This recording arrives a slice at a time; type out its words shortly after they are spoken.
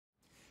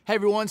Hey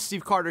everyone,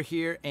 Steve Carter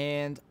here,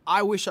 and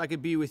I wish I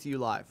could be with you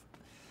live,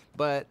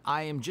 but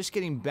I am just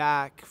getting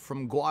back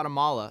from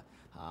Guatemala.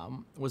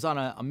 Was on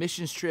a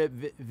missions trip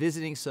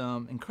visiting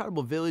some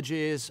incredible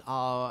villages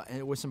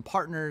and with some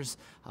partners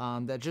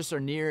that just are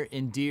near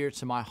and dear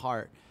to my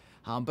heart.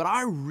 But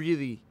I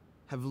really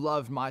have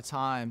loved my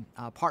time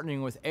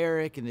partnering with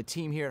Eric and the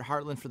team here at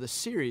Heartland for the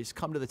series,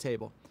 Come to the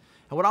Table.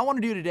 And what I want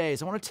to do today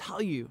is I want to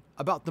tell you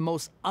about the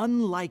most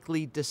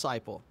unlikely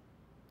disciple.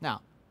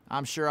 Now,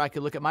 I'm sure I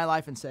could look at my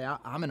life and say,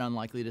 I'm an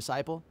unlikely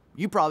disciple.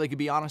 You probably could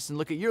be honest and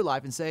look at your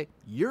life and say,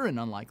 you're an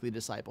unlikely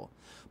disciple.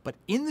 But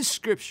in the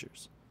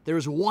scriptures, there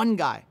was one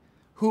guy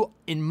who,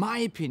 in my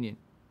opinion,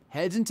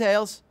 heads and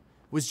tails,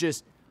 was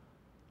just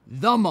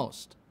the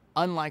most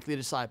unlikely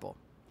disciple.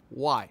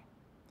 Why?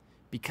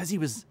 Because he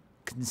was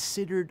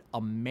considered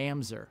a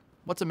mamzer.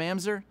 What's a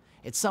mamzer?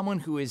 It's someone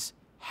who is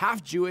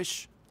half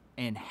Jewish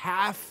and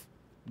half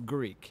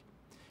Greek.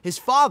 His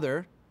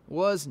father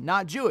was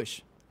not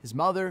Jewish. His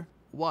mother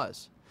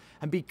was.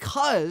 And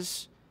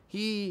because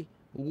he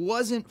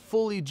wasn't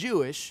fully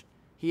Jewish,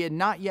 he had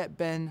not yet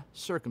been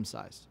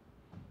circumcised.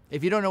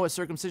 If you don't know what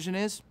circumcision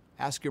is,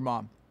 ask your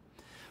mom.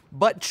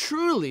 But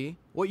truly,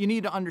 what you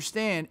need to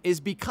understand is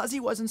because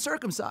he wasn't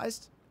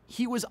circumcised,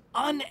 he was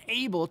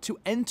unable to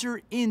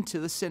enter into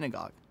the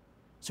synagogue.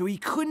 So he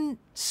couldn't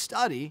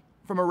study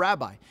from a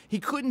rabbi.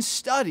 He couldn't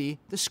study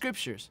the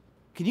scriptures.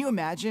 Can you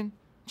imagine,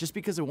 just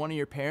because of one of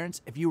your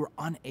parents, if you were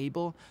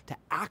unable to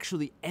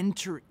actually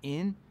enter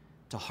in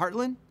to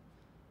Heartland?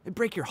 It'd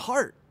break your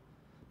heart.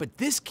 But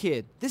this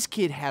kid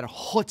had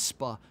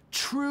chutzpah,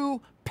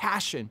 true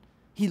passion.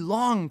 He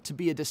longed to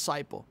be a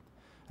disciple.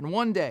 And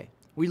one day,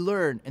 we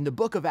learn in the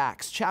book of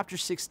Acts, chapter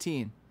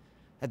 16,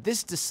 that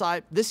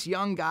this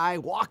young guy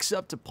walks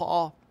up to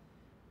Paul,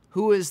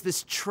 who is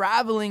this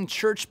traveling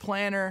church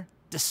planner,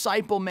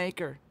 disciple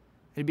maker,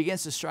 and he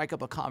begins to strike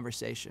up a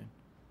conversation.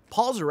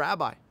 Paul's a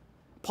rabbi.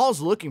 Paul's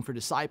looking for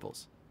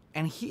disciples.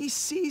 And he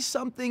sees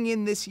something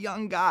in this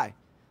young guy,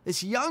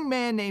 this young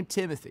man named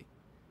Timothy.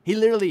 He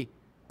literally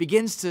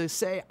begins to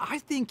say, I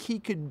think he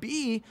could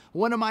be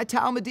one of my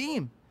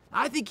Talmudim.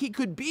 I think he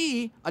could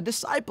be a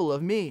disciple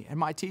of me and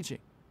my teaching.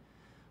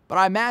 But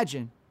I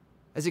imagine,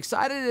 as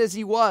excited as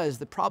he was,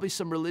 that probably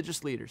some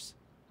religious leaders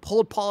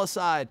pulled Paul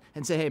aside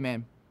and said, hey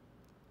man,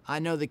 I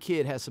know the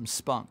kid has some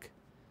spunk.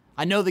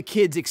 I know the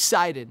kid's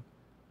excited,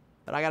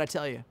 but I gotta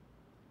tell you,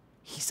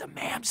 he's a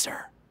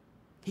mamzer.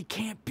 He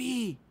can't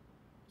be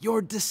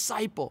your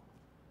disciple.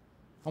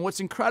 And what's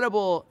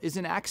incredible is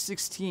in Acts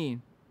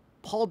 16,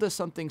 Paul does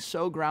something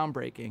so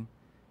groundbreaking,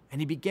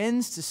 and he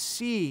begins to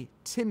see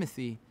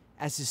Timothy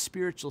as his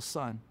spiritual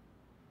son.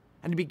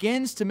 And he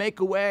begins to make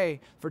a way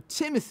for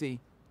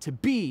Timothy to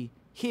be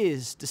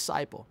his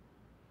disciple.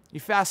 You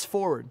fast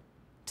forward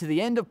to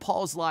the end of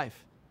Paul's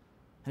life,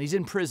 and he's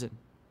in prison.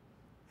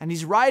 And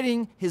he's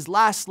writing his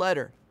last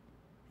letter.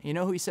 You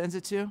know who he sends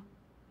it to?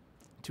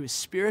 To his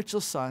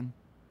spiritual son,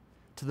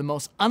 to the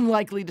most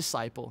unlikely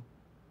disciple,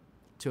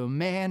 to a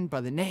man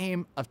by the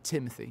name of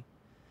Timothy.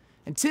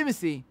 And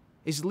Timothy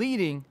is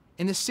leading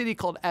in a city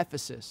called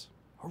Ephesus,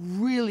 a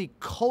really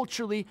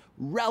culturally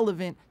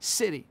relevant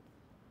city.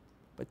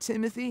 But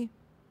Timothy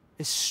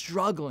is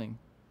struggling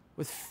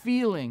with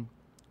feeling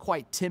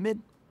quite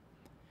timid.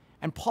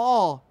 And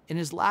Paul, in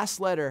his last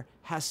letter,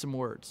 has some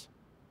words.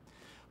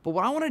 But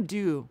what I want to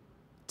do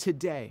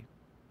today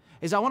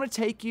is I want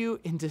to take you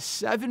into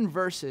 7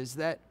 verses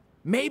that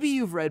maybe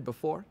you've read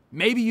before,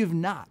 maybe you've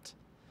not.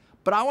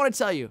 But I want to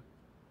tell you,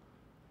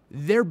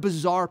 they're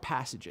bizarre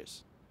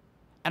passages.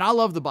 And I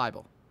love the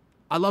Bible.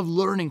 I love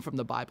learning from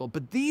the Bible.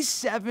 But these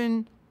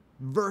 7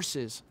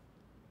 verses,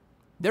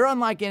 they're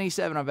unlike any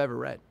 7 I've ever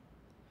read.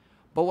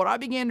 But what I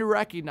began to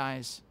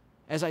recognize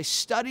as I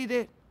studied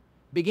it,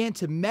 began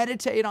to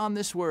meditate on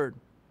this word,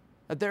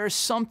 that there is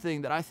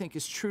something that I think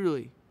is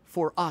truly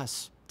for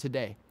us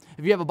today.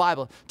 If you have a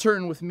Bible,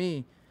 turn with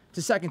me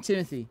to 2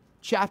 Timothy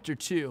chapter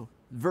 2,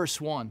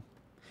 verse 1.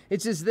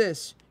 It says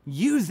this,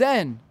 you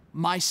then,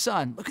 my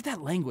son, look at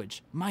that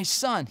language, my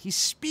son. He's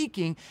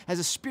speaking as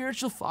a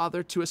spiritual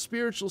father to a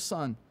spiritual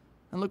son.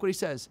 And look what he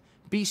says,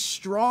 be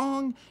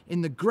strong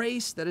in the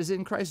grace that is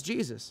in Christ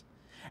Jesus.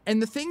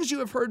 And the things you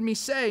have heard me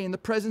say in the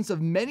presence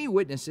of many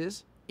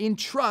witnesses,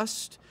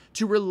 entrust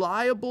to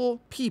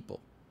reliable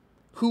people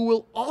who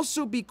will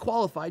also be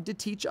qualified to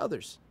teach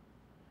others.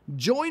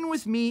 Join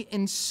with me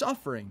in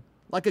suffering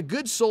like a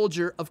good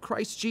soldier of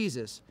Christ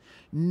Jesus.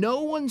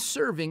 No one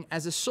serving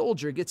as a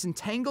soldier gets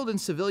entangled in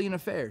civilian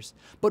affairs,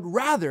 but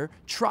rather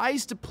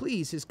tries to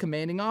please his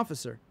commanding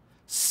officer.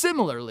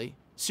 Similarly,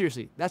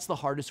 seriously, that's the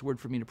hardest word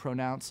for me to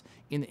pronounce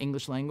in the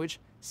English language.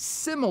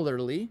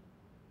 Similarly,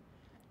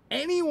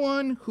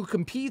 anyone who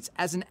competes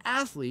as an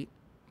athlete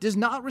does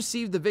not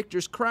receive the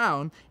victor's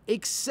crown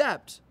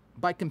except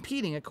by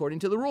competing according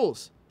to the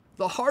rules.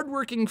 The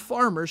hardworking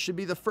farmer should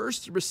be the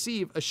first to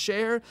receive a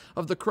share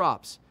of the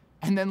crops.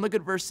 And then look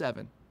at verse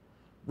 7.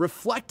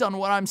 Reflect on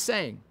what I'm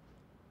saying,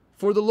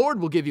 for the Lord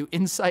will give you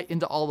insight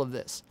into all of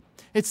this.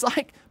 It's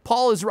like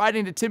Paul is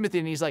writing to Timothy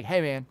and he's like,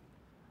 hey man,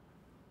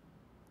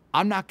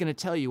 I'm not going to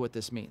tell you what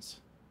this means.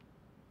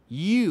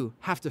 You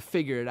have to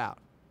figure it out.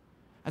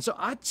 And so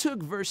I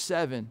took verse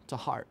 7 to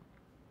heart.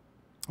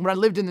 When I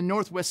lived in the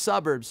northwest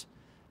suburbs,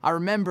 I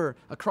remember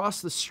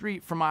across the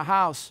street from my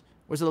house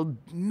was a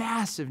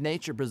massive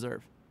nature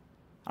preserve.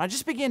 And I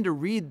just began to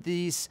read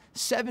these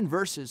 7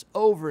 verses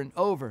over and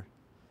over.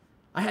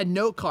 I had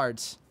note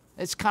cards.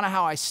 It's kind of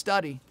how I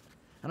study.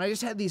 And I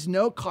just had these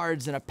note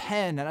cards and a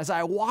pen. And as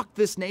I walked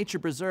this nature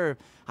preserve,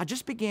 I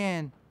just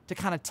began to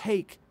kind of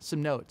take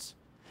some notes.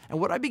 And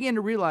what I began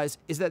to realize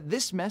is that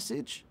this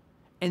message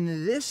and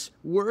this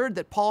word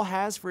that Paul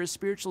has for his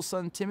spiritual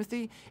son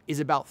Timothy is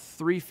about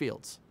 3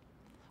 fields: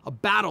 a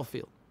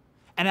battlefield,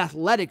 an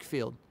athletic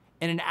field,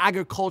 and an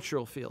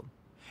agricultural field.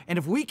 And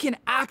if we can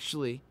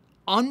actually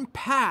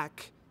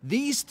unpack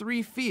these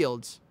 3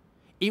 fields,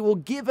 it will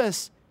give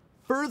us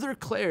further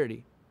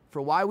clarity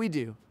for why we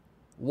do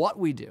what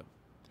we do.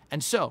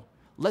 And so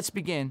let's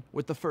begin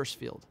with the first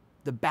field,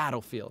 the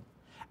battlefield.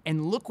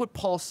 And look what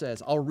Paul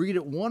says. I'll read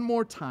it one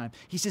more time.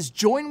 He says,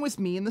 "Join with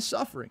me in the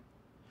suffering.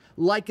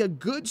 Like a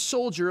good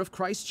soldier of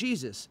Christ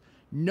Jesus,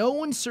 no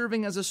one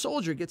serving as a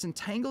soldier gets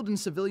entangled in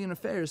civilian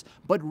affairs,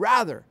 but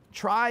rather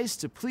tries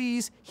to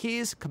please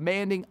his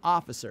commanding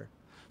officer."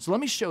 So let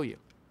me show you.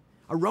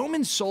 A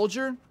Roman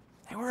soldier,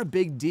 they were a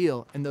big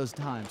deal in those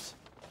times.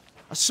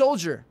 A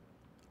soldier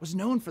was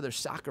known for their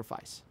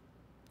sacrifice,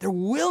 their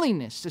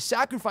willingness to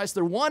sacrifice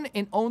their one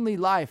and only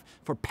life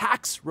for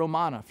Pax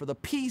Romana, for the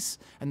peace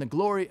and the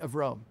glory of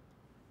Rome.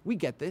 We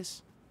get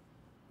this.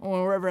 When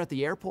we're ever at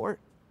the airport,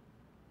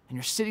 and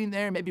you're sitting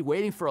there maybe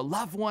waiting for a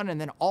loved one, and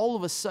then all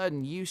of a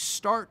sudden you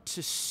start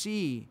to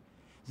see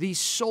these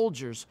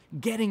soldiers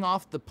getting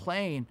off the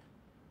plane,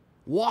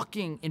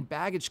 walking in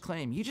baggage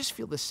claim. You just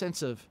feel this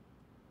sense of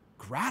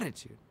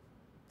gratitude.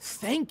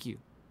 Thank you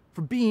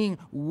for being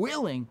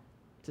willing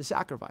to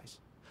sacrifice.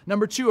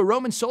 Number 2, a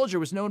Roman soldier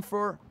was known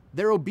for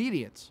their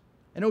obedience.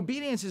 And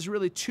obedience is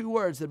really 2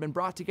 words that have been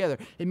brought together.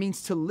 It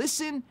means to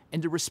listen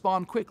and to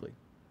respond quickly.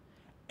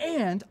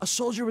 And a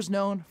soldier was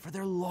known for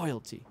their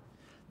loyalty.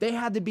 They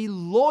had to be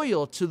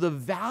loyal to the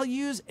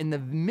values and the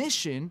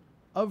mission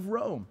of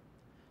Rome.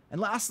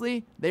 And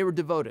lastly, they were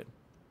devoted.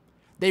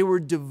 They were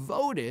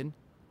devoted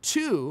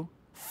to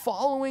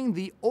following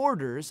the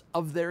orders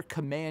of their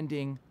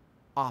commanding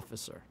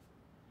officer.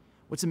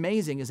 What's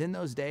amazing is in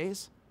those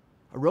days,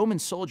 a Roman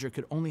soldier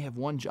could only have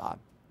one job.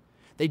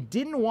 They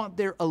didn't want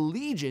their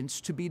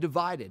allegiance to be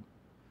divided.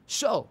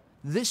 So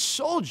this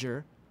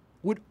soldier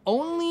would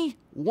only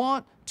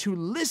want to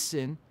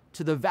listen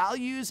to the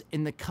values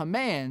and the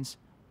commands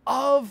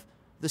of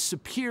the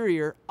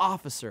superior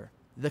officer,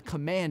 the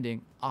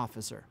commanding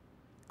officer.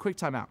 Quick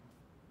time out.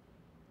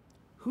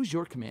 Who's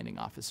your commanding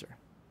officer?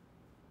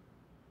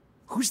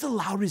 Who's the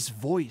loudest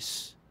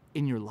voice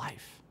in your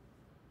life?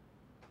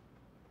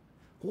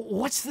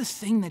 What's the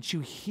thing that you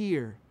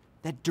hear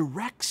that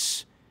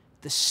directs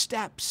the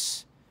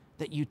steps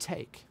that you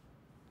take?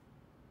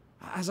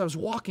 As I was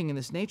walking in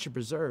this nature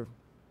preserve,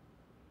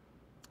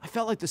 I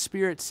felt like the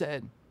Spirit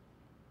said,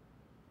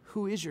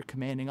 "Who is your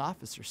commanding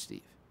officer,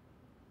 Steve?"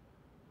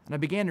 And I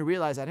began to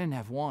realize I didn't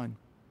have one.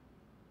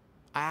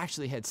 I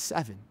actually had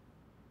 7.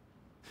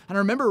 And I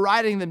remember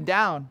writing them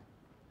down.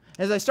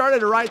 As I started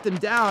to write them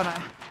down,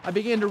 I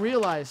began to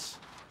realize,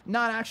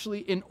 not actually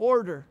in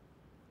order,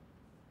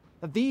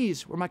 that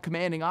these were my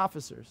commanding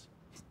officers.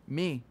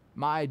 Me,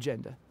 my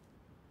agenda.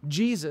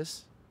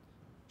 Jesus,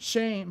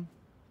 shame,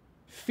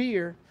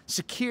 fear,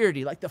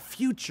 security, like the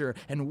future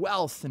and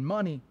wealth and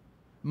money.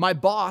 My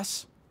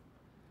boss.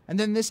 And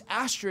then this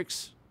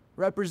asterisk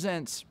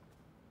represents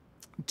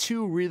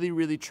 2 really,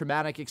 really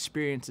traumatic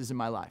experiences in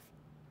my life.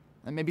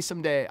 And maybe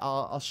someday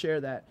I'll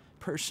share that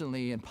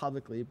personally and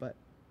publicly. But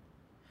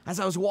as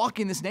I was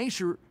walking this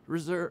nature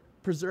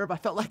preserve, I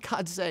felt like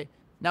God say,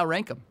 "Now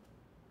rank them.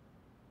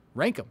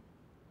 Rank them."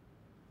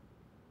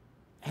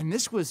 And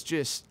this was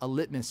just a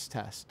litmus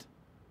test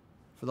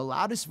for the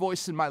loudest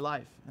voice in my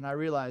life. And I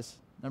realized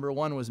number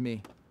 1 was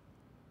me.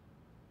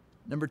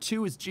 Number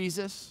 2 was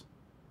Jesus.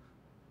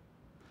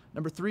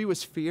 Number 3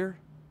 was fear.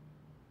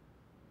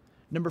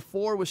 Number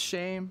 4 was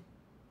shame.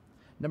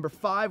 Number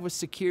 5 was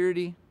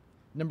security.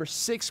 Number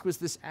 6 was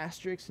this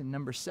asterisk. And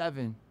number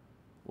 7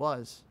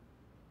 was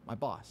my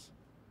boss.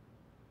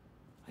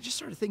 I just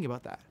started thinking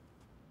about that.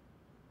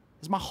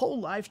 Is my whole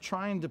life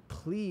trying to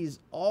please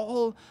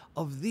all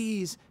of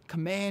these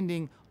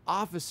commanding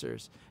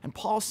officers? And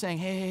Paul's saying,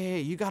 hey,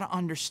 you got to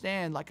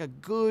understand, like a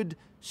good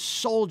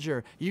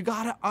soldier, you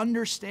got to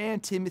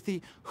understand,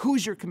 Timothy,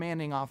 who's your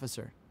commanding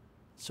officer?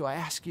 So I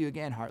ask you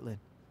again, Heartland,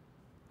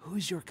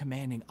 who's your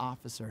commanding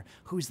officer?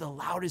 Who's the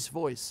loudest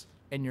voice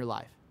in your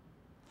life?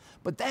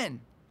 But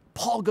then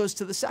Paul goes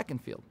to the second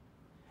field,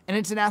 and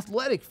it's an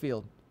athletic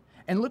field.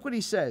 And look what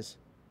he says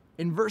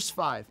in verse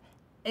 5.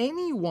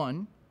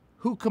 Anyone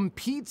who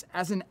competes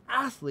as an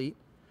athlete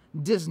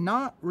does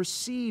not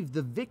receive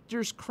the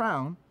victor's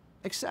crown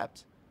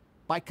except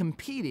by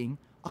competing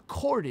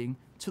according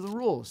to the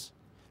rules.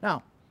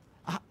 Now,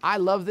 I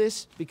love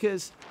this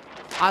because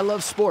I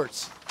love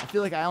sports. I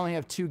feel like I only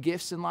have 2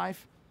 gifts in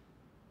life: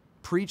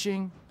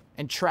 preaching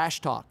and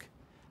trash talk.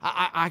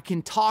 I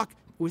can talk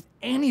with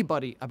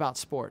anybody about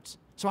sports.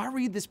 So I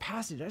read this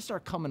passage, I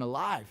start coming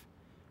alive,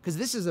 because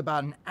this is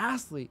about an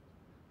athlete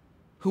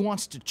who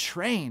wants to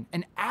train,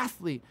 an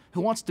athlete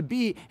who wants to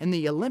be in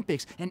the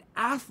Olympics, an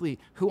athlete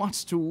who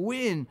wants to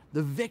win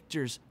the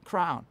victor's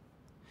crown.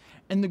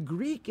 And the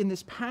Greek in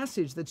this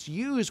passage that's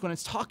used when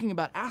it's talking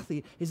about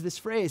athlete is this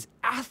phrase,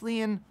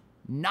 athlein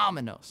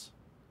nomenos.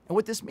 And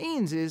what this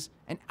means is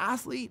an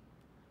athlete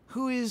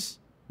who is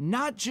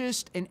not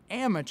just an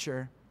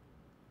amateur,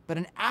 but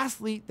an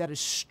athlete that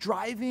is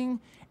striving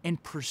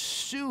and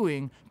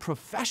pursuing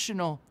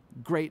professional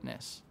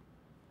greatness.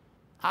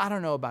 I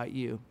don't know about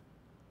you,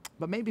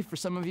 but maybe for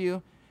some of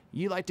you,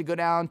 you like to go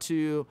down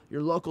to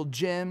your local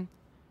gym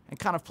and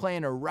kind of play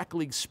in a rec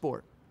league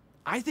sport.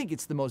 I think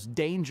it's the most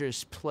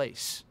dangerous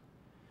place.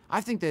 I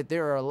think that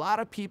there are a lot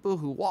of people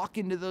who walk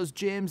into those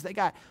gyms, they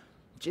got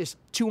just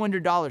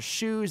 $200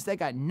 shoes, they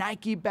got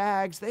Nike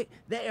bags,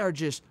 they are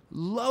just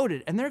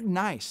loaded, and they're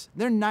nice.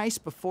 They're nice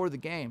before the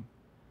game.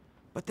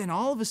 But then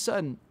all of a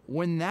sudden,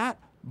 when that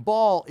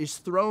ball is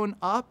thrown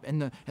up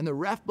and the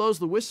ref blows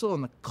the whistle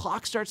and the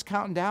clock starts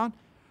counting down,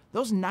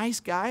 those nice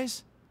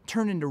guys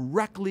turn into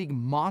rec league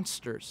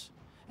monsters.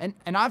 And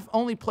I've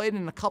only played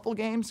in a couple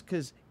games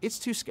because it's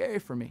too scary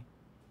for me.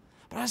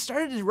 But I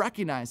started to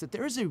recognize that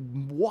there is a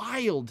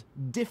wild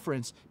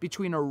difference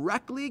between a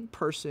rec league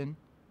person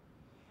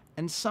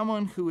and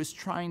someone who is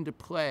trying to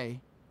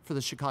play for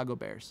the Chicago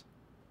Bears.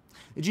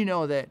 Did you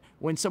know that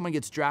when someone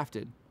gets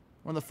drafted,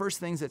 one of the first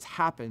things that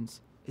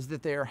happens is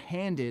that they are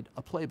handed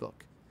a playbook?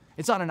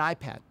 It's on an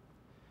iPad.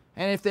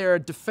 And if they're a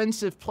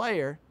defensive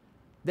player,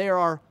 there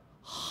are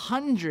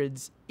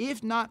hundreds,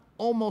 if not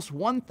almost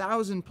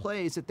 1,000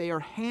 plays that they are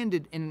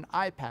handed in an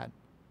iPad.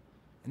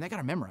 And they got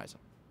to memorize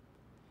them.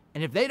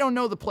 And if they don't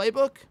know the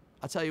playbook,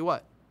 I'll tell you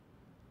what,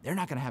 they're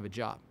not going to have a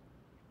job.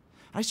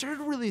 I started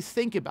to really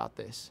think about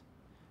this.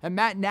 And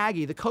Matt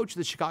Nagy, the coach of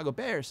the Chicago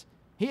Bears,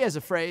 he has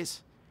a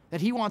phrase that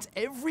he wants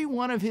every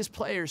one of his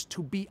players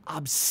to be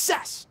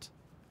obsessed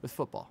with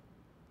football.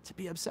 To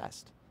be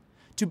obsessed.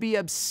 To be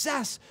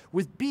obsessed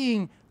with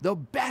being the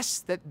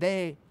best that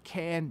they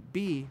can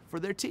be for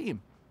their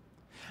team.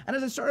 And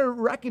as I started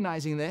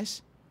recognizing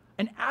this,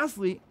 an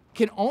athlete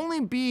can only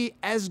be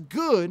as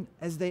good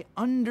as they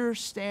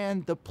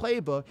understand the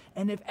playbook.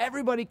 And if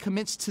everybody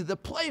commits to the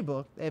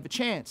playbook, they have a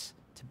chance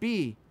to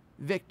be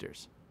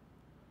victors.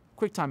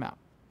 Quick time out.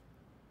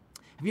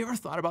 Have you ever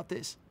thought about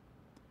this?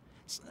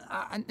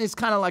 It's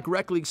kind of like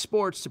rec league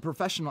sports to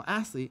professional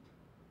athlete,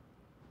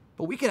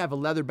 but we could have a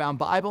leather-bound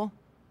Bible.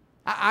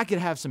 I could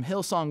have some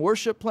Hillsong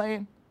worship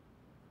playing,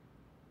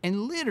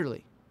 and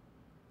literally,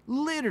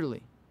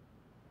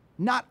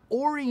 not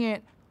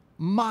orient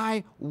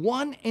my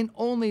one and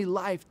only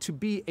life to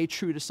be a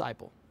true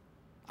disciple.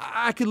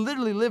 I could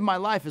literally live my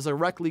life as a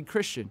rec league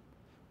Christian.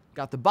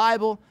 Got the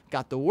Bible,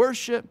 got the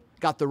worship,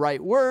 got the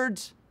right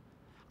words.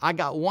 I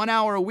got 1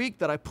 hour a week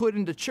that I put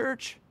into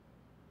church.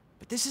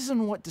 But this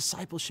isn't what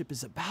discipleship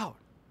is about.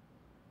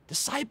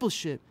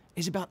 Discipleship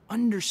is about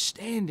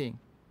understanding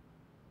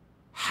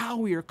how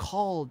we are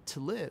called to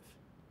live.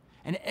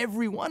 And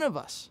every one of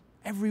us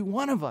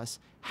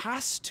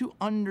has to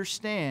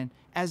understand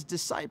as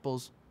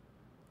disciples,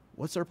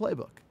 what's our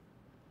playbook?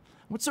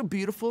 What's so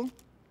beautiful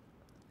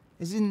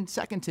is in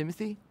 2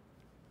 Timothy,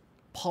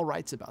 Paul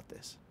writes about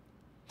this.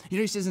 You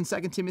know, he says in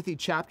 2 Timothy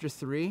chapter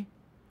 3,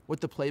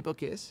 what the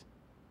playbook is?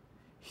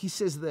 He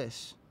says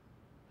this,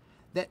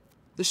 that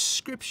the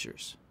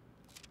scriptures,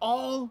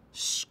 all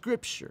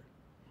scripture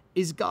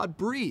is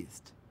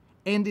God-breathed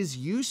and is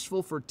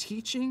useful for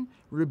teaching,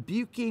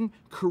 rebuking,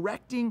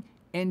 correcting,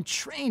 and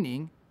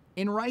training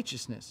in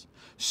righteousness,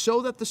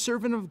 so that the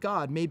servant of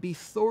God may be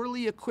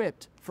thoroughly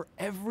equipped for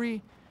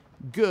every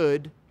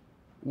good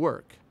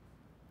work.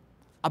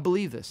 I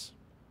believe this.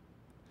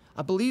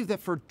 I believe that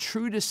for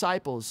true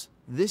disciples,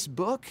 this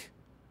book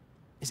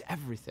is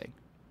everything.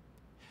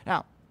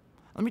 Now,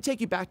 let me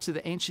take you back to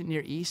the ancient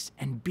Near East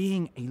and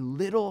being a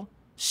little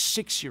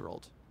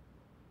 6-year-old.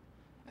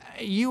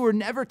 You were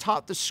never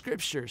taught the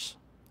scriptures.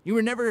 You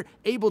were never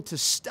able to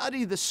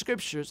study the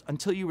scriptures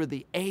until you were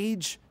the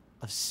age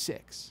of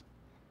 6.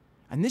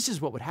 And this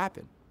is what would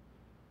happen.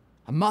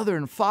 A mother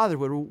and father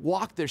would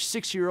walk their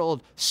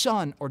 6-year-old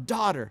son or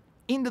daughter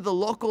into the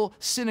local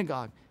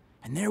synagogue,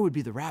 and there would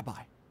be the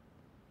rabbi.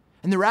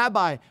 And the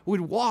rabbi would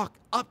walk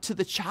up to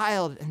the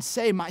child and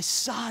say, "My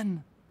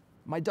son,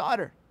 my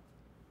daughter,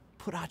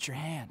 put out your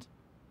hand."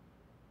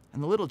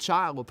 And the little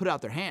child will put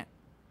out their hand.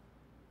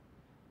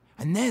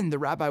 And then the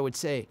rabbi would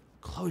say,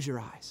 "Close your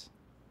eyes."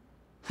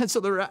 And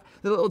so the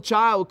little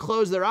child would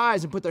close their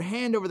eyes and put their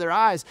hand over their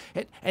eyes.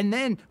 And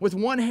then with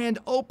one hand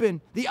open,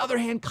 the other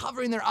hand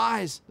covering their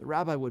eyes, the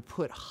rabbi would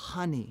put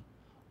honey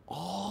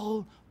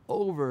all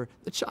over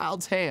the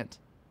child's hand.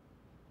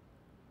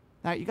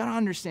 Now, you got to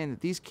understand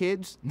that these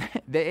kids,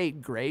 they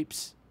ate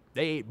grapes,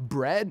 they ate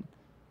bread,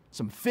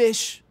 some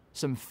fish,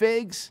 some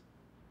figs.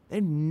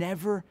 They've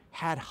never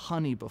had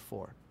honey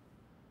before.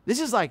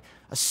 This is like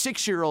a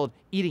 6-year-old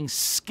eating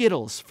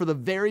Skittles for the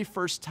very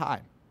first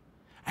time.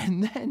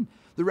 And then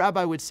the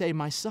rabbi would say,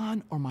 "My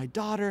son or my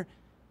daughter,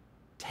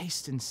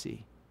 taste and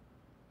see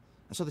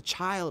And so the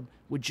child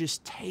would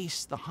just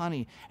taste the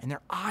honey and their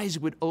eyes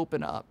would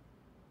open up.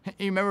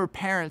 You remember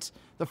parents,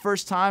 the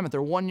first time at their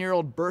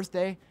 1-year-old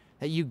birthday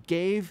that you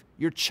gave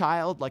your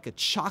child like a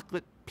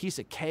chocolate piece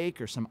of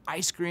cake or some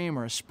ice cream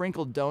or a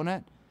sprinkled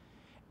donut,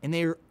 and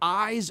their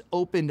eyes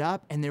opened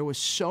up and there was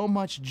so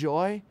much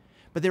joy,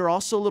 but they were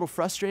also a little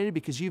frustrated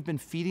because you've been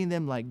feeding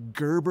them like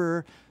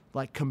Gerber,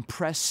 like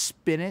compressed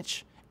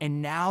spinach,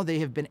 and now they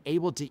have been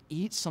able to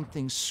eat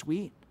something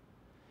sweet.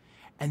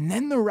 And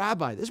then the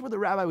rabbi, this is what the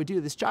rabbi would do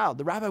to this child.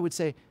 The rabbi would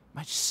say,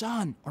 my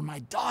son or my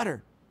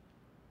daughter,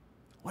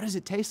 what does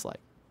it taste like?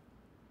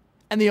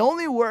 And the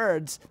only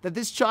words that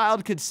this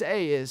child could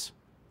say is,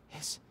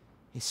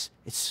 it's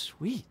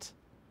sweet.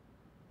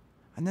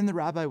 And then the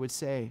rabbi would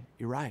say,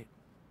 you're right.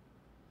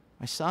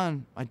 My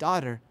son, my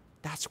daughter,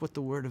 that's what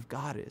the word of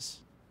God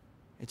is.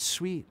 It's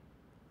sweet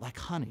like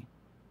honey.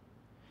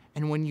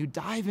 And when you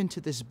dive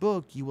into this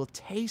book, you will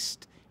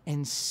taste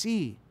and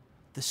see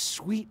the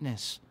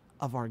sweetness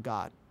of our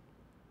God.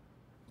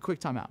 Quick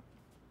time out.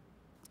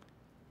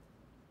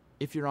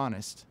 If you're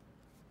honest,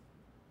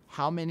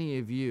 how many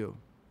of you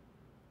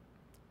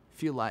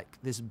feel like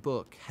this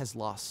book has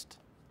lost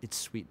its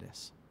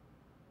sweetness?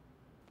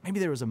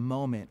 Maybe there was a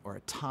moment or a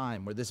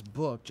time where this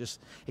book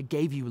it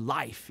gave you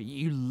life.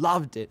 You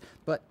loved it.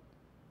 But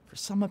for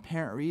some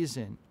apparent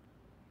reason,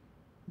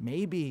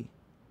 maybe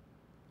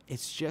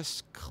it's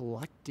just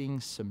collecting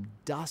some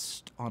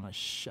dust on a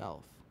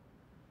shelf.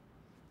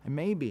 And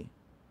maybe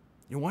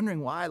you're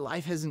wondering why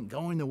life isn't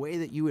going the way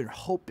that you would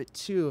hope it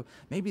to.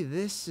 Maybe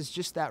this is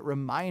just that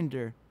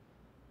reminder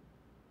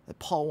that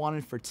Paul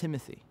wanted for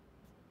Timothy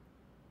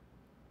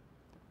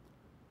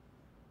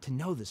to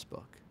know this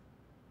book.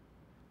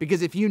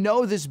 Because if you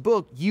know this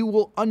book, you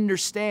will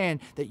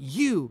understand that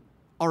you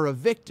are a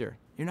victor.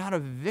 You're not a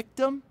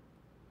victim,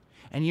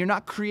 and you're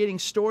not creating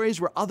stories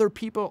where other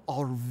people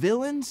are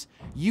villains.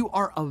 You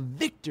are a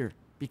victor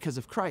because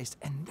of Christ,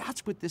 and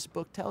that's what this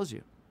book tells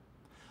you.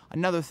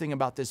 Another thing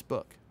about this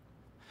book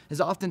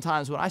is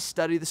oftentimes when I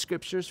study the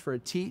scriptures for a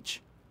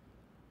teach,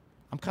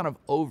 I'm kind of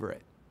over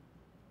it.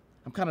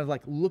 I'm kind of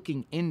like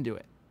looking into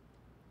it.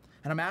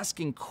 And I'm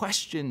asking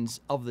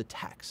questions of the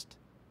text.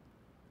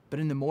 But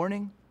in the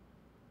morning,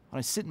 when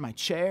I sit in my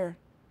chair,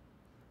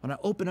 when I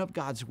open up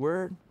God's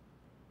word,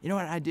 you know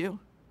what I do?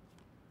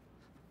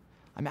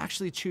 I'm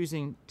actually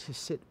choosing to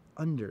sit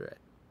under it.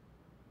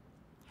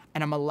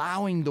 And I'm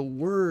allowing the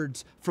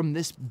words from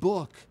this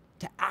book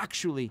to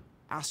actually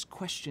ask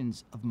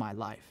questions of my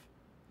life.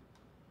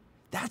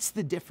 That's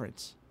the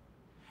difference.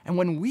 And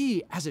when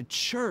we as a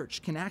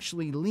church can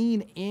actually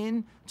lean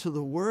in to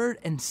the word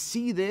and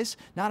see this,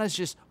 not as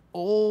just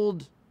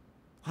old,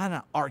 kind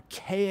of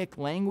archaic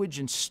language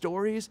and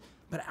stories,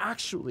 but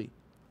actually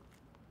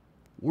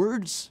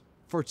words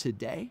for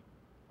today,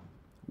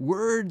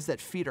 words that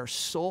feed our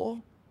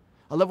soul.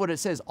 I love what it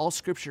says. All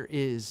scripture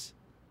is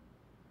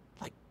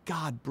like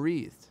God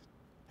breathed.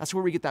 That's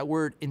where we get that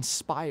word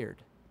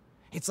inspired.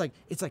 It's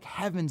like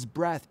heaven's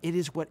breath. It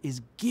is what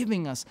is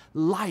giving us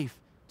life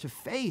to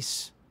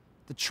face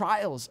the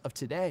trials of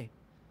today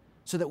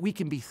so that we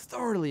can be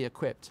thoroughly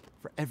equipped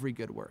for every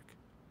good work.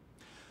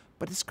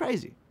 But it's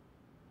crazy.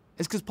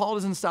 It's because Paul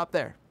doesn't stop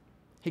there.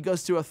 He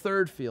goes to a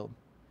third field.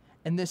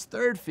 And this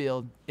third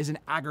field is an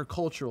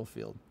agricultural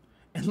field.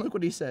 And look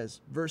what he says,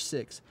 verse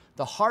 6.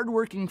 The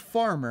hardworking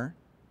farmer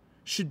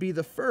should be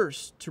the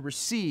first to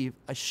receive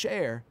a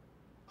share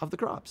of the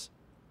crops.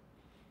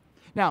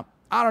 Now,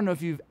 I don't know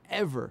if you've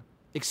ever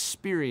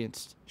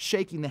experienced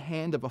shaking the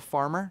hand of a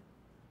farmer.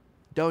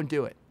 Don't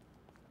do it.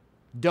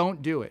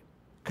 Don't do it,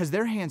 because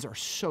their hands are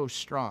so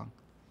strong.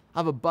 I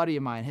have a buddy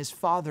of mine, his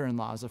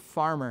father-in-law is a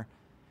farmer,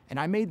 and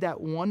I made that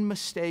one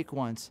mistake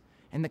once,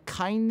 and the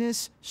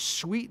kindness,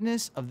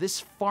 sweetness of this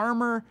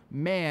farmer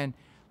man,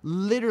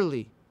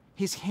 literally,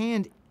 his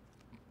hand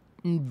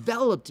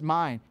enveloped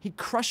mine. He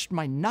crushed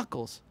my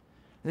knuckles.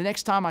 The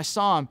next time I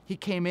saw him, he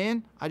came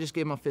in, I just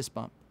gave him a fist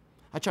bump.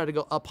 I tried to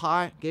go up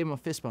high, gave him a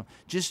fist bump.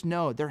 Just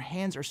know their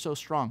hands are so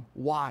strong.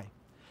 Why?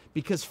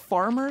 Because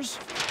farmers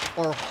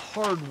are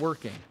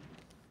hardworking.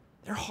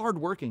 They're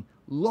hardworking,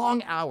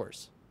 long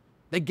hours.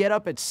 They get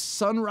up at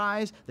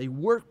sunrise, they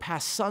work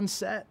past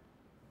sunset.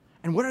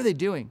 And what are they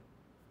doing?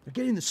 They're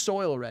getting the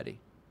soil ready.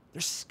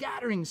 They're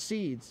scattering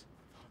seeds.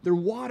 They're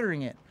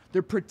watering it.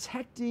 They're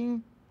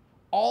protecting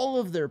all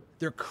of their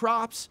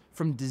crops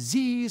from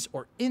disease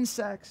or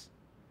insects.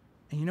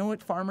 And you know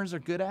what farmers are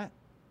good at?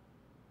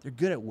 They're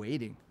good at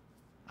waiting.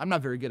 I'm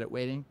not very good at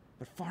waiting,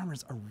 but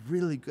farmers are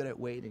really good at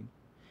waiting.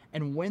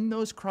 And when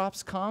those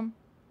crops come,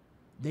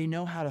 they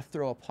know how to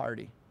throw a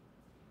party.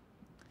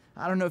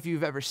 I don't know if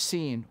you've ever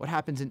seen what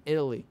happens in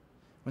Italy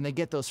when they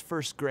get those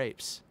first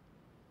grapes.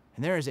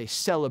 And there is a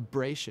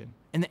celebration.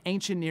 In the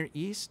ancient Near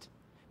East,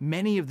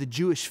 many of the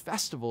Jewish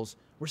festivals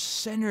were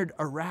centered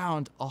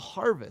around a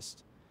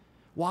harvest.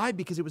 Why?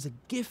 Because it was a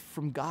gift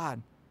from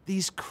God.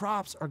 These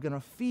crops are going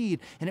to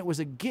feed, and it was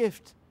a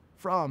gift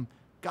from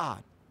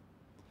God.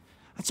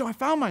 And so I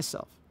found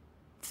myself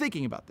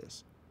thinking about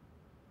this.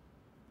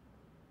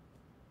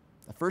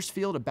 The first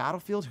field, a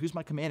battlefield, who's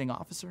my commanding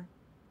officer?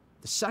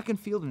 The second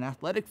field, an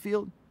athletic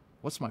field,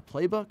 what's my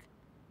playbook?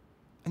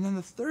 And then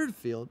the third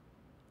field,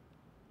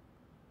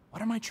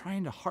 what am I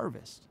trying to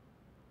harvest?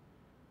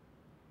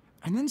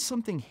 And then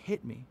something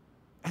hit me.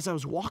 As I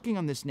was walking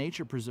on this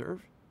nature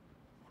preserve,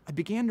 I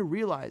began to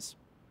realize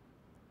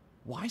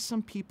why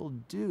some people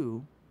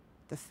do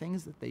the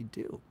things that they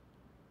do.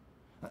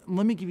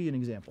 Let me give you an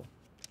example.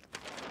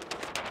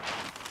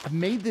 I've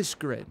made this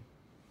grid.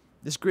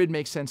 This grid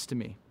makes sense to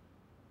me.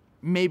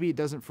 Maybe it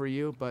doesn't for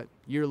you, but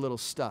you're a little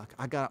stuck.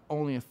 I got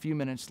only a few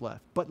minutes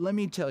left. But let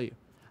me tell you,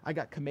 I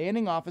got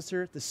commanding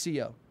officer, the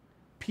CO.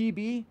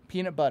 PB,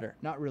 peanut butter.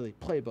 Not really,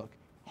 playbook.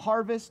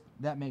 Harvest,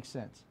 that makes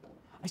sense.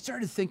 I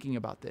started thinking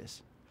about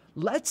this.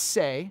 Let's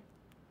say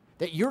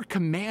that your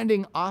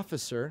commanding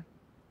officer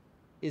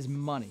is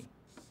money.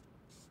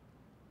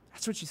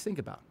 That's what you think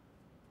about.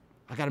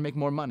 I got to make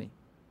more money.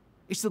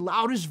 It's the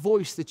loudest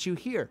voice that you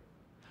hear.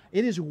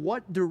 It is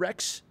what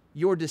directs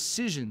your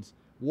decisions.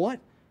 What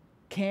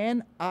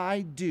can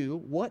I do?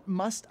 What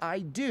must I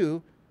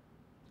do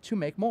to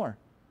make more?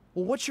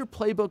 Well, what's your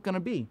playbook going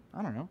to be?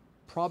 I don't know.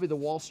 Probably the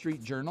Wall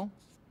Street Journal.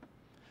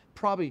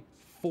 Probably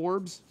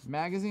Forbes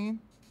magazine.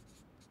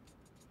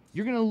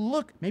 You're going to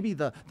look, maybe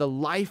the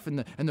life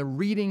and the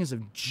readings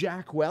of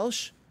Jack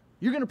Welch.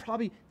 You're going to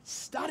probably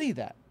study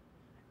that.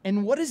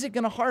 And what is it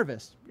going to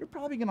harvest? You're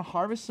probably going to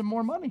harvest some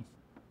more money.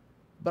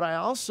 But I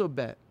also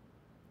bet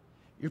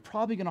you're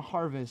probably going to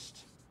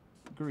harvest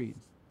greed.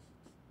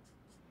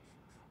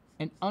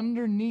 And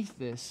underneath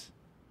this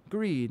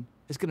greed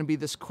is going to be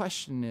this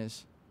question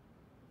is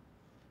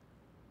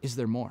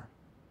there more?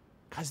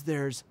 Because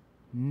there's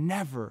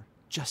never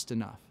just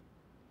enough.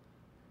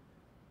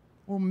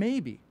 Or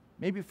maybe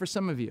for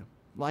some of you,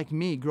 like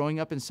me, growing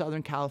up in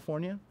Southern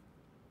California,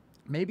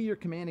 maybe your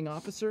commanding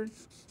officer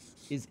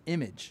is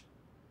image.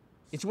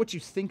 It's what you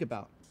think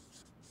about,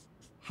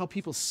 how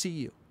people see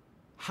you,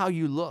 how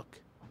you look,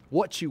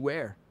 what you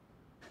wear.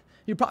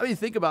 You probably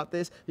think about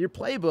this. Your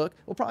playbook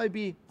will probably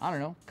be, I don't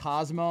know,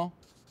 Cosmo,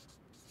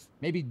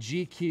 maybe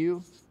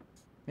GQ,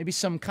 maybe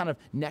some kind of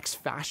next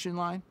fashion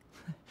line.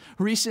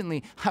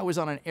 Recently, I was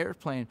on an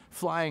airplane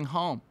flying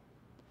home,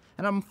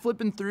 and I'm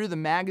flipping through the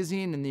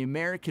magazine and the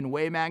American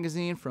Way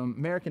magazine from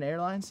American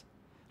Airlines.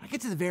 I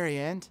get to the very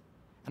end,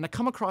 and I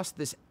come across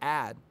this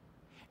ad.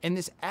 And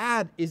this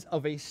ad is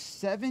of a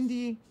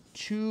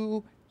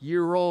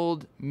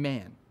 72-year-old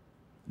man.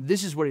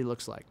 This is what he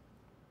looks like.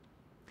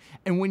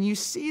 And when you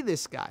see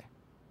this guy,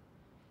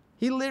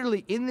 he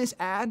literally, in this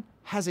ad,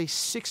 has a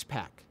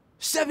six-pack.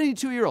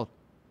 72-year-old.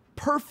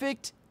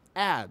 Perfect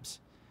abs.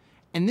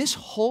 And this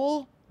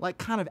whole,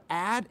 kind of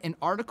ad and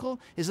article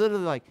is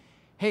literally like,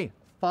 hey,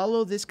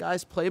 follow this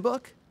guy's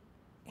playbook,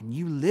 and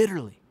you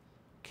literally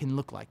can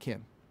look like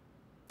him.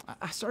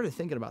 I started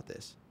thinking about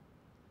this.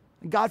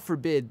 God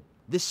forbid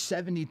this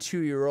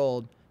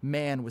 72-year-old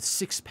man with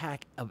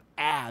six-pack of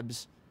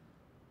abs,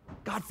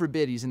 God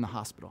forbid he's in the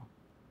hospital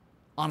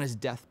on his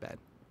deathbed.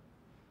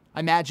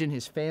 I imagine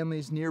his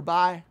family's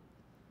nearby,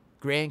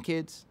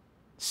 grandkids,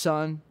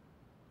 son,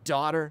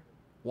 daughter,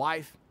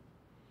 wife.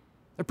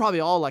 They're probably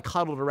all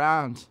huddled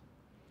around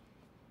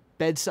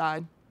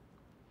bedside.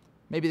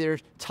 Maybe they're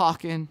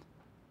talking.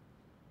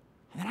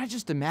 And then I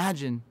just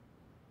imagine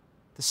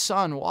the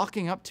son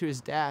walking up to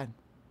his dad.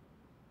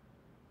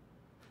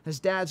 His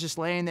dad's just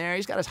laying there.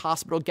 He's got his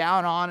hospital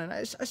gown on. And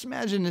I just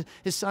imagine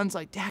his son's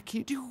like, Dad, can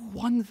you do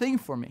one thing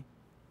for me?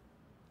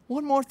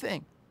 One more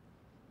thing.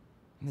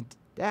 And the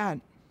dad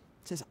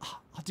says,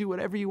 I'll do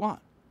whatever you want.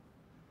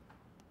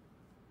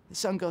 The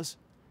son goes,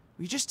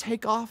 will you just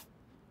take off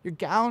your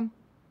gown?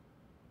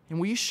 And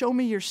will you show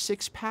me your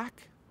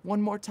six-pack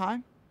one more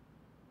time?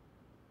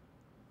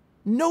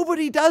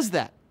 Nobody does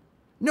that.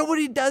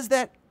 Nobody does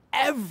that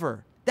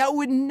ever. That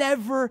would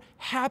never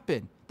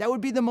happen. That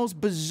would be the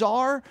most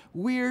bizarre,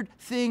 weird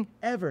thing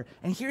ever.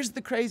 And here's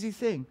the crazy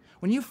thing.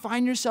 When you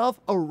find yourself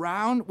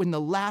around when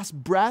the last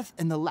breath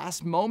and the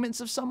last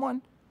moments of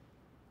someone,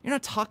 you're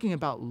not talking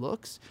about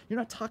looks. You're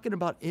not talking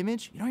about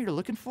image. You know what you're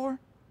looking for?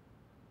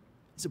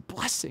 It's a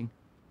blessing.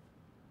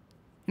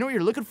 You know what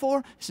you're looking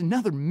for? It's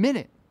another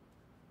minute.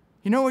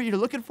 You know what you're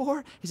looking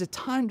for? Is a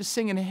time to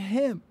sing a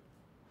hymn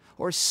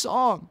or a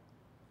song.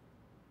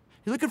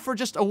 You're looking for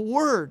just a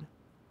word,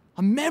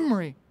 a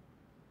memory,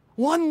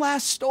 one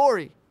last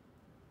story.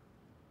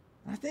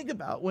 And I think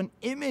about when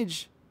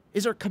image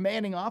is our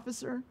commanding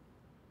officer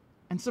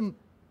and some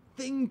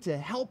thing to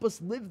help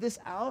us live this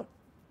out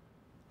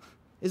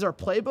is our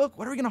playbook.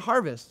 What are we going to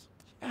harvest?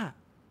 Yeah,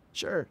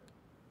 sure.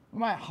 We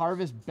might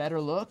harvest better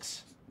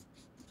looks.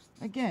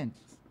 Again,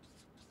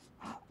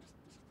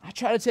 I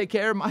try to take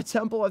care of my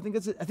temple. I think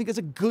it's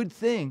a good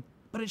thing,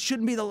 but it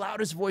shouldn't be the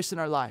loudest voice in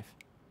our life.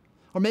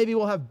 Or maybe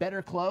we'll have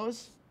better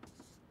clothes.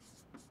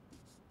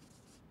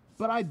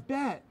 But I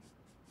bet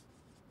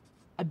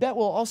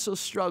we'll also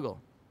struggle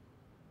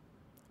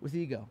with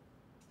ego.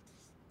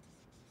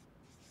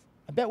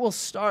 I bet we'll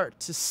start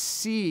to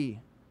see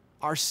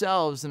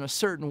ourselves in a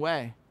certain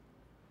way.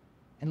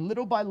 And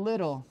little by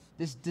little,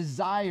 this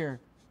desire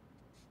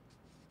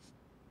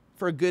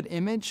for a good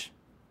image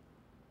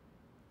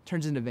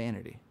turns into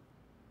vanity.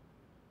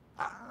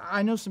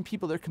 I know some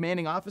people, their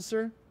commanding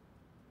officer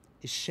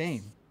is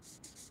shame.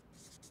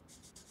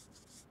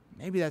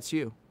 Maybe that's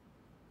you.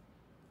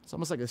 It's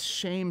almost like a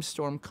shame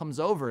storm comes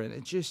over and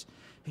it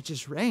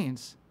just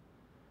rains.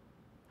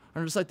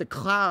 Or just like the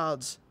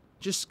clouds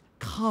just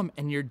come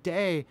and your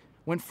day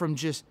went from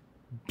just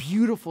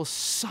beautiful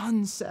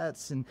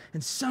sunsets and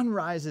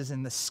sunrises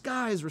and the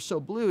skies were so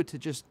blue to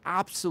just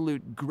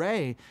absolute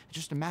gray in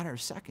just a matter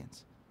of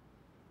seconds.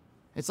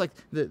 It's like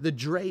the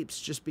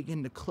drapes just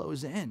begin to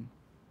close in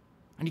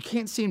and you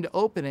can't seem to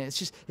open it.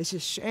 It's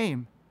just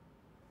shame.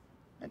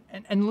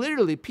 And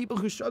literally people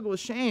who struggle with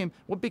shame,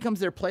 what becomes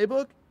their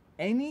playbook?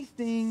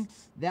 Anything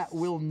that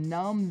will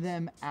numb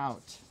them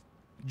out,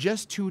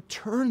 just to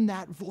turn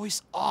that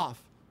voice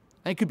off.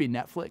 And it could be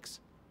Netflix.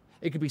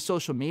 It could be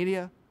social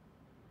media.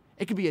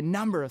 It could be a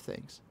number of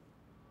things.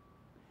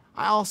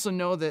 I also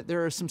know that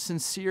there are some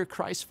sincere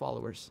Christ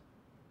followers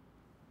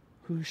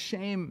whose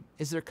shame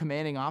is their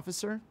commanding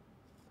officer,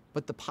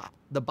 but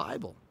the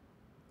Bible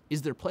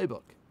is their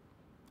playbook.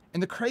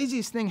 And the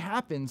craziest thing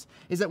happens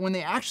is that when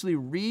they actually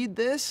read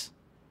this,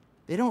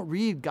 they don't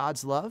read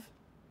God's love.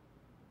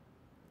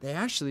 They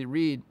actually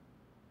read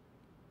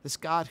this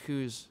God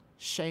who's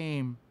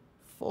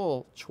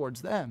shameful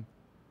towards them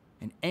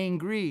and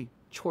angry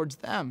towards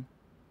them.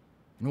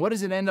 And what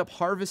does it end up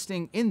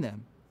harvesting in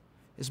them?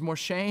 Is more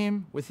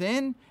shame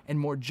within and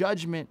more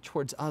judgment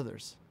towards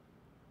others.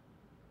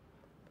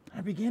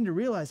 I began to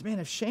realize, man,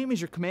 if shame is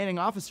your commanding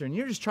officer and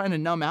you're just trying to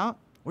numb out,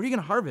 what are you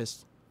going to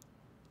harvest?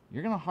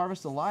 You're going to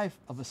harvest a life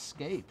of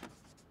escape.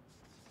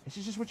 This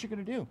is just what you're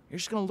going to do. You're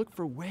just going to look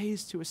for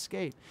ways to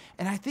escape.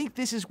 And I think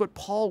this is what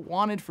Paul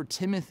wanted for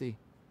Timothy.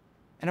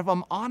 And if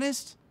I'm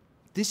honest,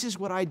 this is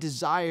what I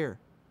desire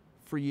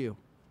for you.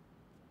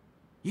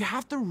 You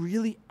have to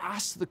really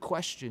ask the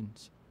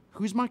questions.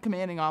 Who's my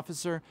commanding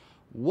officer?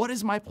 What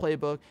is my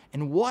playbook?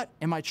 And what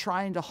am I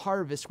trying to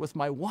harvest with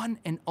my one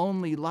and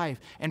only life?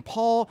 And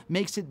Paul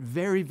makes it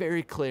very,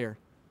 very clear.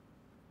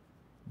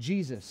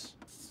 Jesus.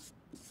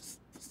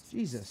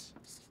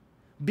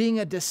 Being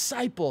a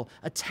disciple,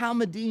 a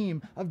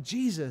Talmudim of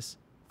Jesus,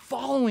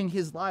 following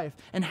his life.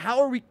 And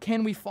how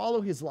can we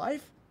follow his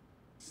life?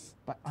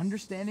 By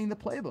understanding the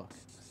playbook.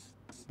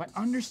 By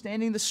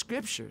understanding the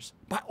scriptures,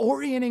 by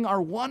orienting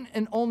our one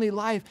and only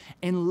life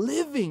and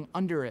living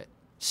under it,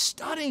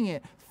 studying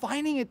it,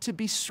 finding it to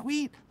be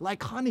sweet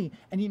like honey.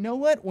 And you know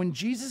what? When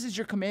Jesus is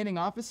your commanding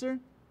officer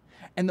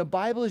and the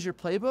Bible is your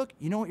playbook,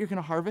 you know what you're going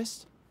to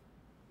harvest?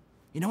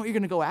 You know what you're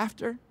going to go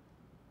after?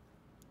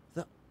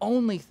 The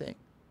only thing,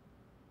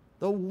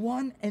 the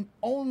one and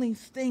only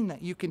thing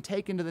that you can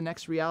take into the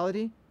next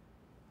reality,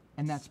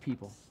 and that's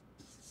people.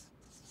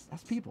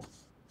 That's people.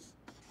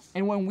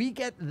 And when we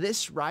get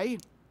this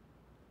right,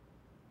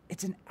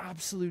 it's an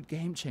absolute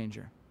game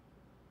changer.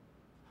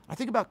 I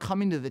think about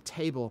coming to the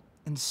table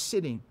and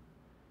sitting.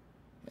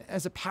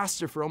 As a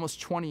pastor for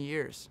almost 20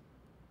 years,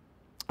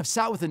 I've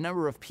sat with a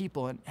number of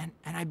people and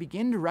I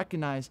begin to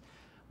recognize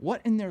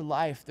what in their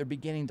life they're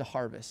beginning to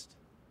harvest.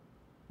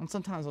 And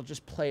sometimes I'll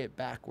just play it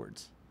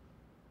backwards.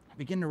 I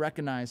begin to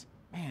recognize,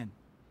 man,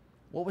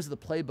 what was the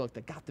playbook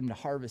that got them to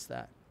harvest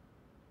that?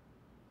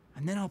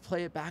 And then I'll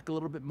play it back a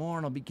little bit more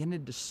and I'll begin to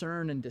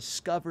discern and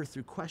discover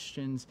through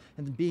questions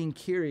and being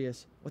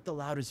curious what the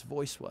loudest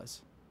voice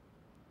was.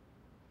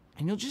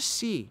 And you'll just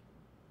see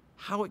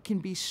how it can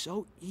be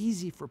so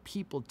easy for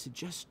people to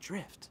just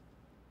drift.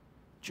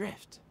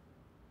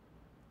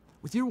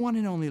 With your one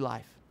and only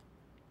life,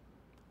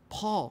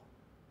 Paul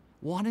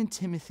wanted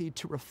Timothy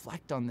to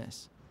reflect on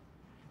this,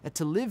 that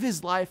to live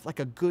his life like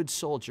a good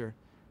soldier,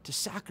 to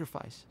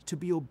sacrifice, to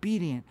be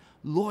obedient,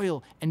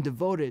 loyal, and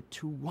devoted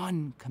to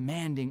one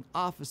commanding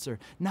officer,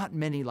 not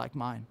many like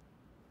mine.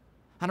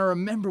 And I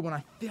remember when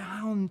I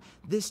found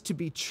this to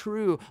be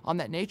true on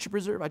that nature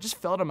preserve, I just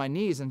fell on my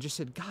knees and just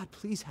said, God,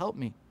 please help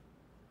me.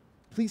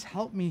 Please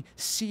help me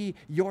see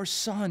your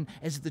son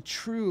as the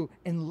true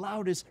and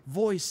loudest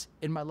voice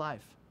in my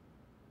life.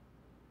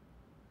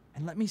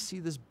 And let me see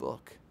this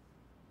book,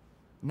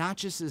 not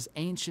just as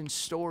ancient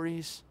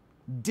stories,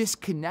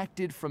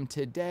 disconnected from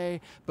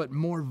today, but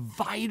more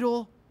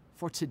vital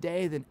for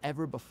today than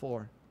ever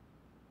before.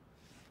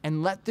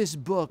 And let this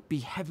book be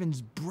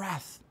heaven's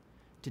breath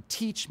to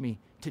teach me,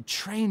 to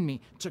train me,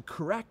 to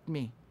correct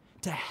me,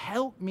 to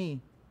help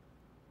me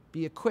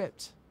be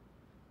equipped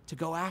to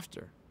go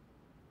after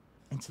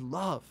and to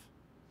love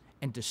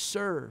and to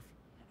serve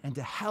and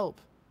to help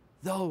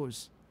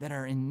those that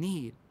are in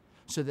need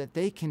so that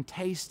they can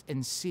taste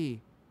and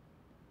see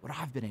what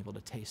I've been able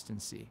to taste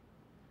and see.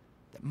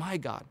 That my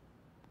God,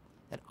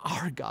 that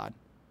our God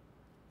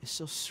is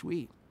so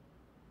sweet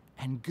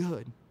and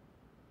good,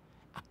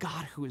 a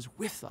God who is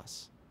with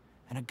us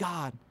and a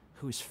God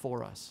who is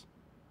for us.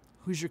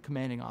 Who's your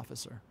commanding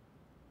officer?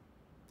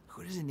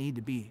 Who does it need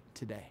to be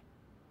today?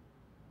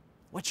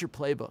 What's your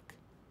playbook?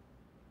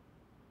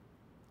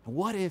 And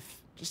what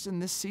if, just in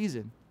this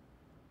season,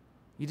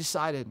 you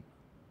decided,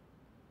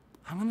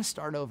 I'm going to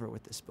start over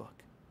with this book?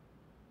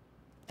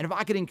 And if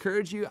I could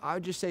encourage you, I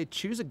would just say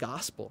choose a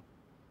gospel.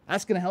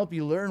 That's going to help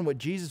you learn what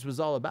Jesus was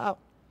all about.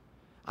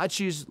 I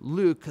choose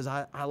Luke because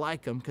I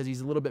like him because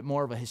he's a little bit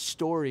more of a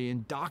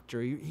historian,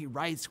 doctor. He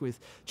writes with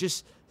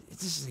just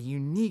this is a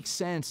unique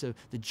sense of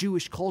the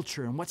Jewish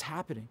culture and what's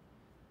happening.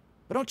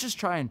 But don't just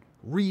try and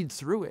read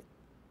through it.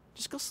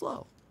 Just go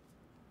slow.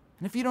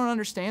 And if you don't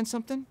understand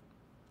something,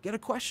 get a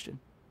question,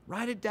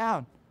 write it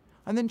down,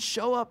 and then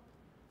show up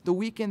the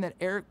weekend that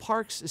Eric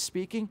Parks is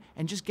speaking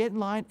and just get in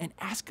line and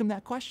ask him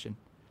that question.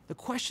 The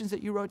questions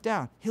that you wrote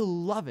down, he'll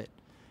love it.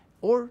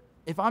 Or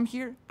if I'm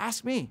here,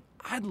 ask me.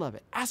 I'd love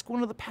it. Ask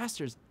one of the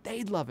pastors.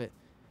 They'd love it.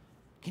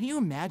 Can you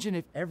imagine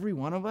if every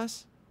one of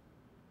us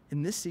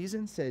in this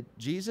season said,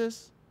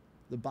 Jesus,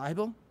 the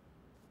Bible?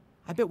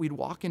 I bet we'd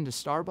walk into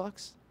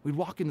Starbucks. We'd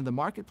walk into the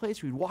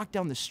marketplace. We'd walk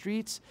down the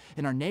streets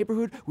in our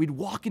neighborhood. We'd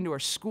walk into our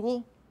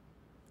school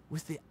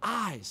with the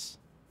eyes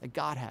that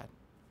God had.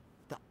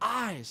 The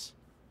eyes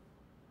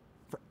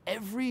for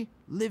every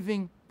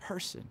living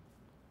person,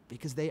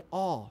 because they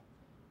all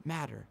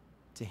matter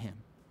to him.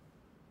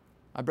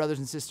 My brothers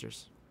and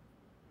sisters,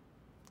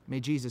 may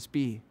Jesus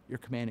be your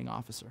commanding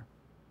officer.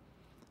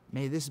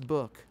 May this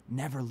book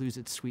never lose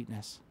its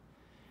sweetness.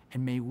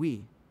 And may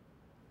we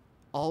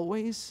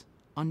always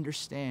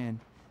understand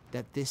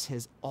that this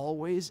has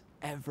always,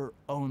 ever,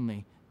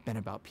 only been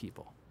about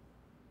people.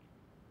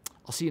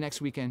 I'll see you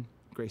next weekend.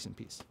 Grace and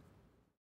peace.